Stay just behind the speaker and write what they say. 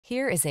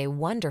Here is a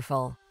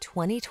wonderful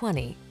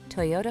 2020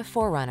 Toyota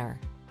 4Runner.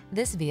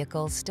 This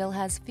vehicle still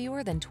has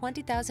fewer than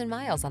 20,000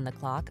 miles on the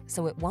clock,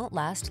 so it won't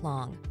last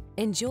long.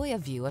 Enjoy a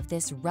view of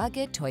this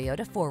rugged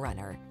Toyota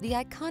 4Runner, the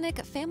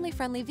iconic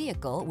family-friendly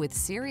vehicle with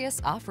serious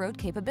off-road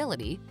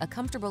capability, a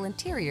comfortable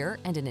interior,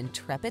 and an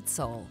intrepid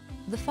soul.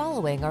 The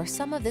following are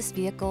some of this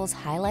vehicle's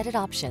highlighted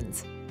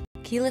options: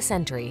 keyless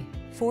entry,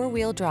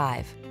 four-wheel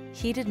drive,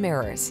 heated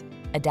mirrors,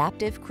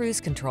 adaptive cruise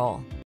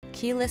control,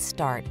 keyless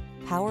start,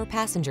 power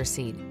passenger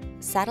seat,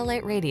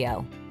 satellite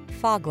radio,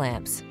 fog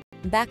lamps,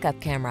 backup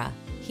camera,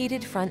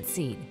 heated front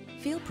seat.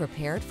 Feel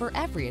prepared for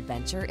every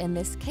adventure in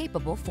this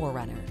capable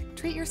 4Runner.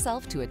 Treat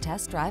yourself to a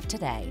test drive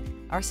today.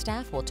 Our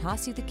staff will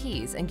toss you the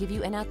keys and give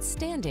you an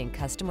outstanding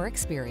customer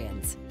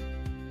experience.